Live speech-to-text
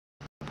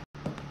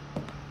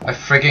I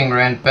freaking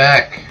ran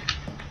back.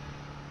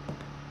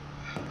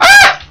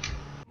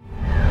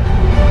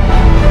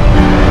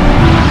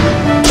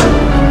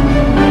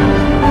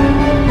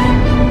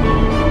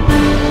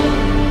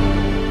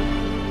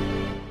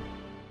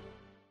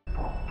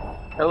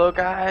 Hello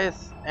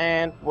guys,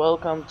 and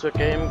welcome to a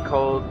game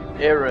called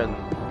ERIN.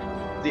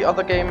 The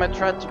other game I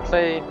tried to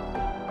play,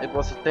 it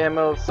was a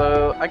demo,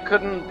 so I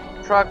couldn't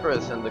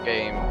progress in the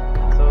game.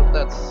 So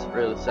that's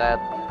really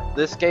sad.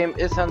 This game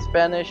is in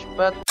Spanish,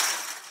 but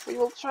we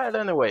will try it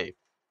anyway.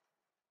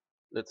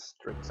 Let's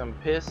drink some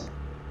piss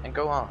and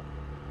go on.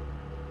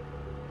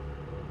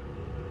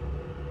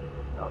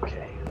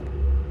 Okay.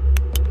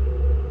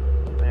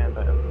 And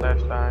I have a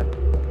flashlight.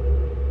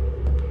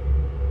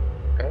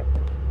 Okay,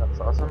 that's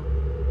awesome.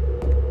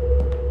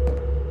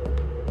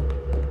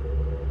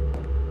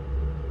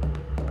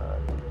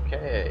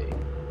 Okay.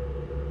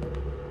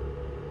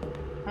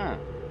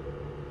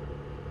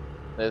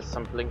 There's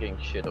some blinking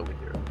shit over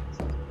here.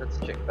 Let's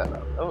check that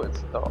out. Oh,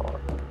 it's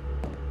dark.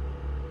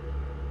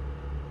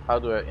 How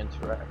do I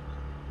interact?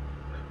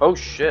 Oh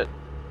shit!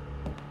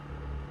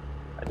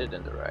 I did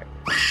interact.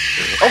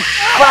 Oh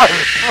fuck!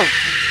 Oh.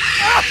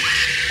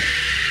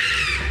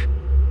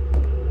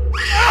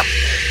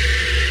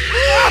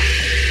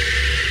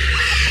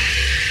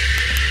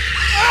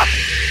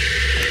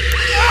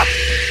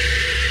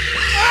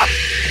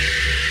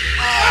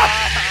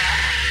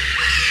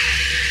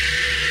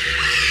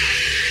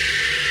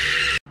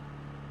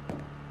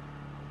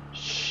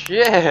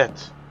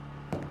 Shit!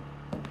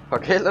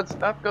 Okay, let's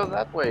not go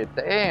that way.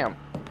 Damn!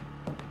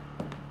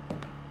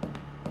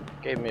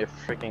 Gave me a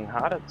freaking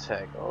heart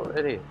attack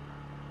already.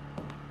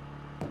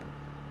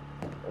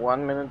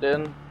 1 minute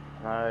in,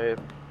 I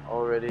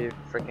already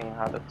freaking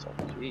heart attack.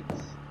 Jeez.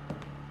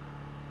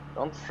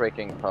 Don't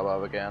freaking pop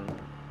up again.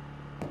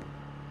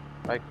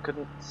 I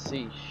couldn't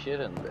see shit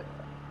in there.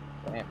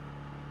 Damn.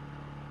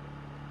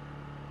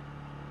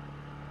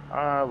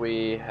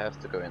 We have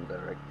to go in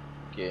there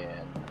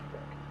again.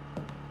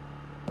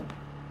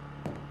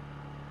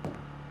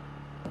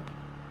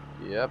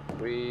 Yep,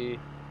 we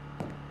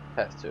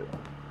have to.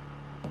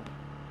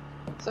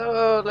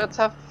 So let's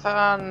have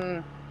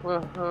fun.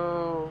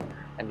 Woohoo!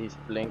 And he's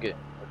blinking.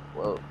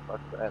 Whoa,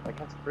 fuck that! I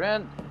can't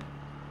sprint.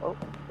 Oh,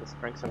 let's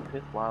drink some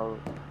piss while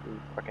we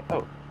fucking.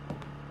 Oh,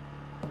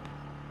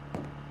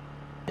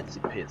 it's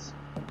the piss.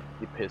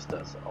 The piss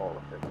does all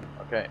of it.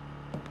 Okay.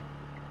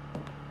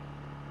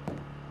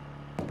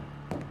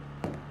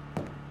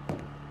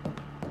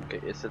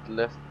 Okay, is it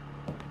left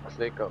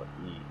click or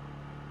E?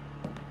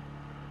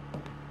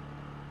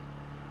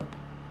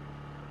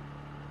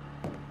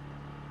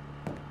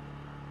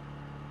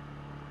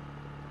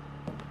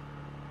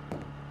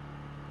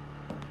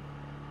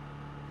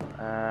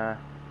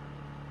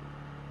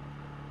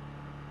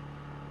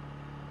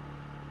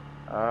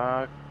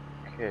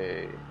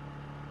 Okay.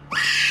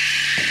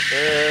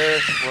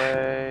 This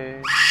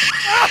way.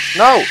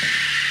 No!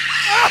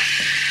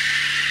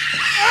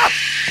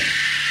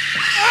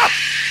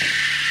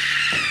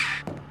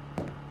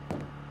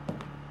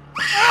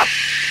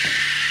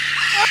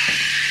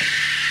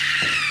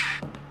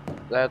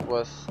 That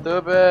was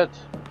stupid.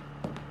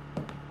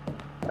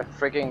 I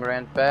freaking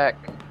ran back.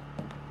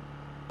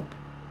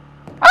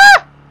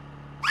 Ah!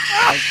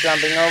 I'm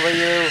jumping over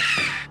you.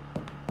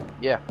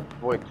 Yeah,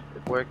 it worked.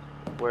 It worked.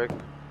 It worked.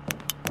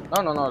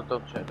 No, no, no,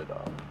 don't shut it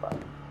off. But,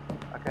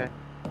 okay.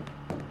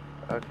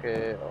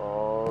 Okay,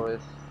 all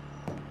is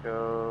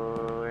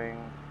going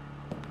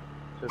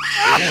to be.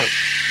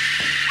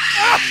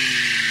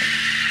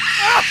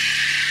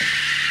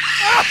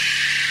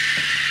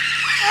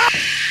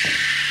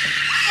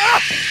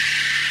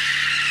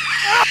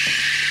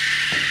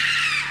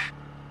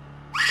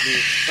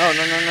 Please. No,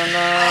 no, no, no,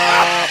 no.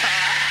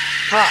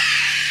 Fuck.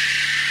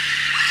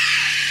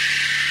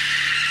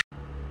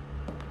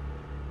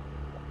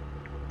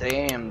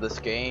 Damn, this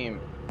game.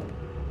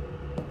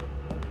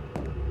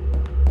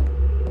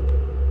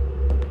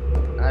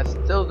 I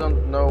still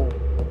don't know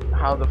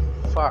how the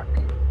fuck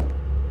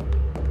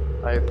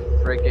I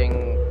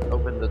freaking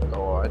opened the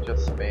door. I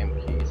just spam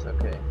keys,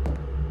 okay.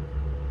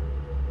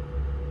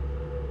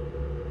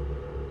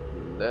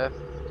 Left,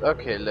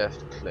 okay,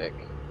 left click.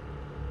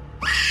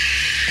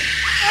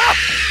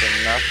 So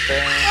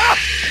nothing.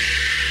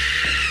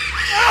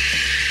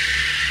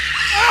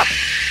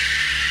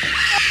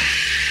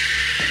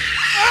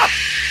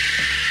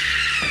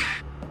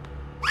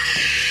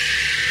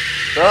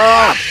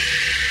 Don't!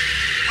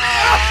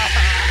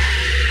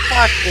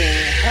 Fucking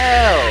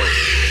hell!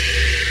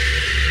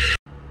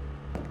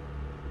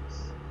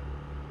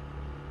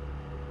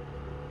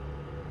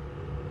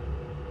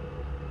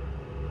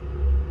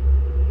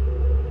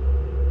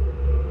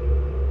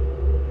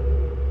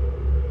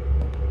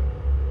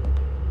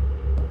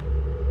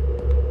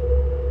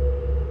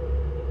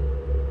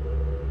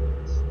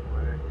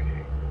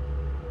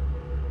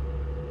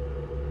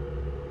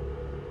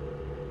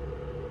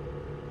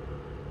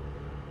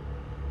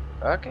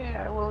 Okay,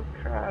 I will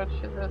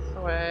crouch this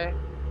way.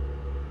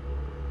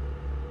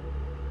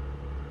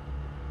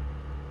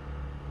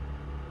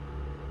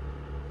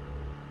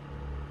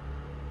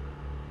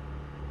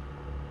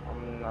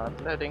 not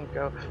letting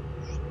go.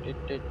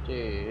 Maybe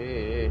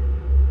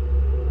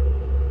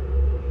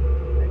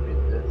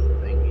this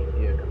thing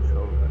here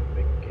controls the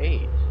big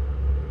gate.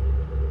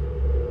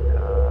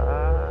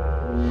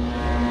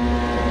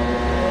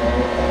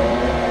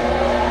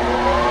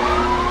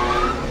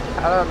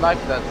 I don't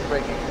like that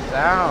freaking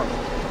sound.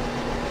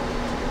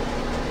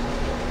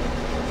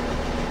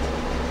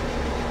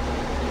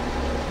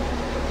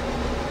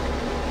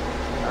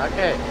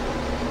 Okay,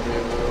 we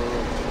will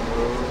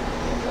move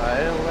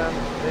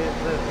silently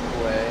this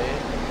way.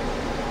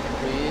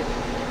 He's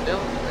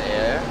still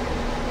there.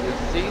 You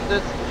see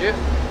this jip?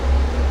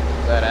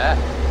 That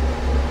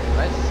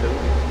nice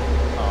suit.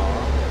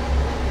 Aww.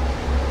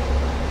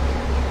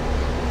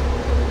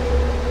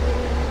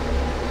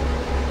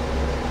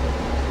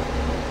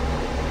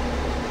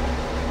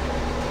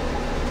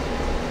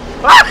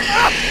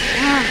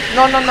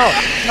 No, no, no,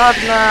 not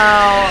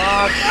now.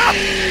 Oh,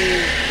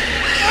 please.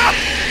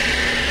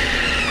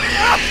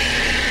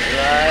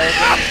 Right.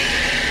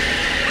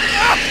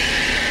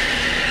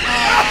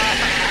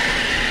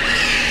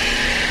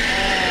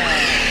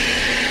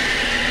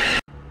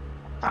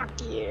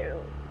 Fuck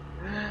you.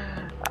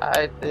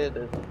 I did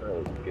it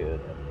so good,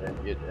 and then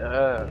you.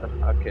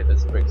 Okay,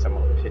 let's bring some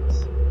more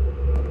hits.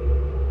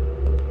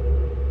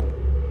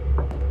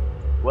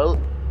 Well,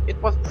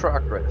 it was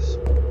progress.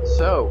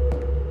 So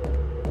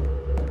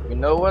we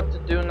know what to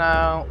do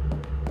now,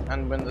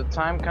 and when the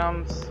time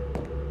comes,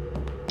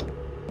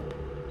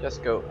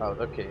 just go out.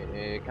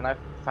 Okay, can I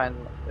find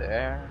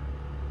there?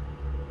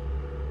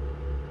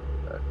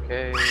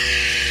 Okay.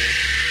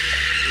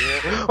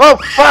 Yeah. Oh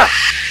fuck!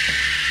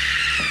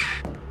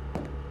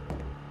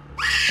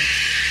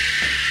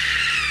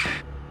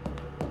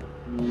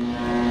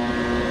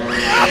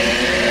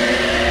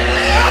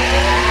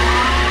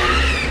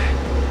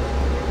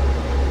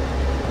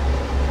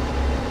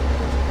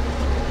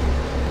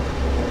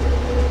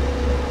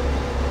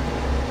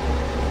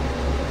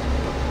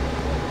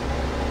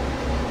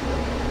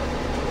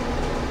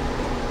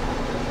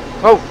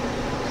 Oh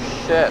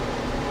shit!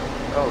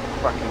 Oh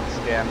fucking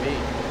scare me!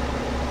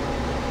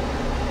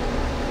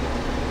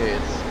 Okay,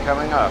 it's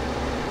coming up.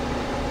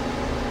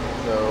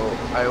 So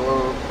I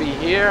will be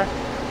here.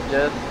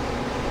 Just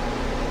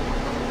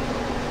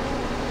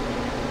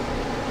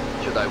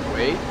should I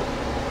wait?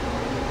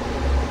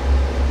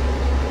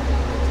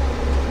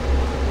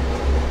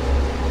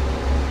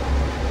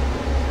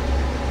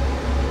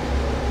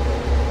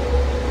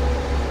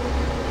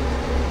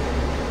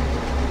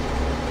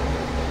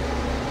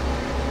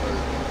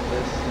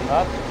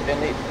 Not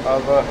any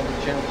other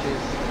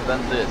opportunities than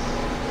this.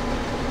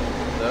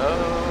 So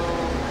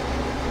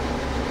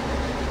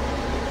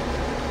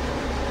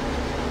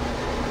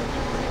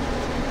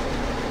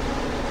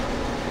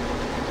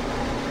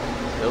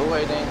still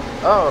waiting.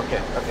 Oh,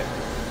 okay, okay.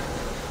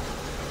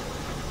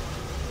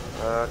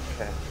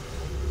 Okay.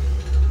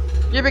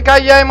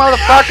 Yippee-ki-yay,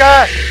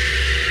 motherfucker!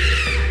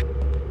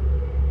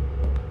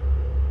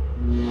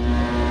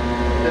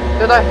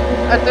 Did I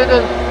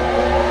didn't.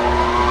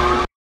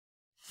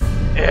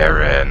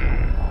 ERIN!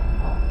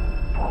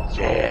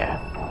 Yeah!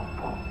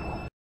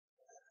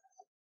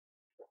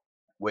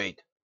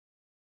 Wait,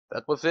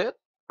 that was it?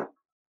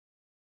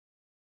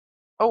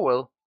 Oh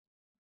well.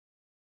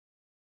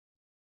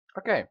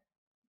 Okay.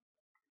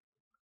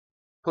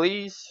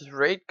 Please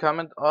rate,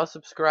 comment, or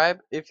subscribe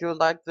if you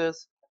like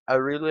this. I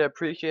really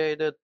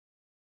appreciate it.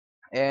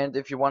 And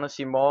if you want to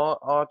see more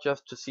or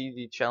just to see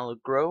the channel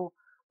grow,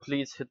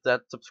 please hit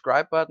that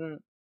subscribe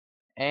button.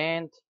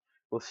 And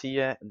we'll see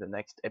you in the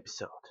next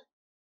episode.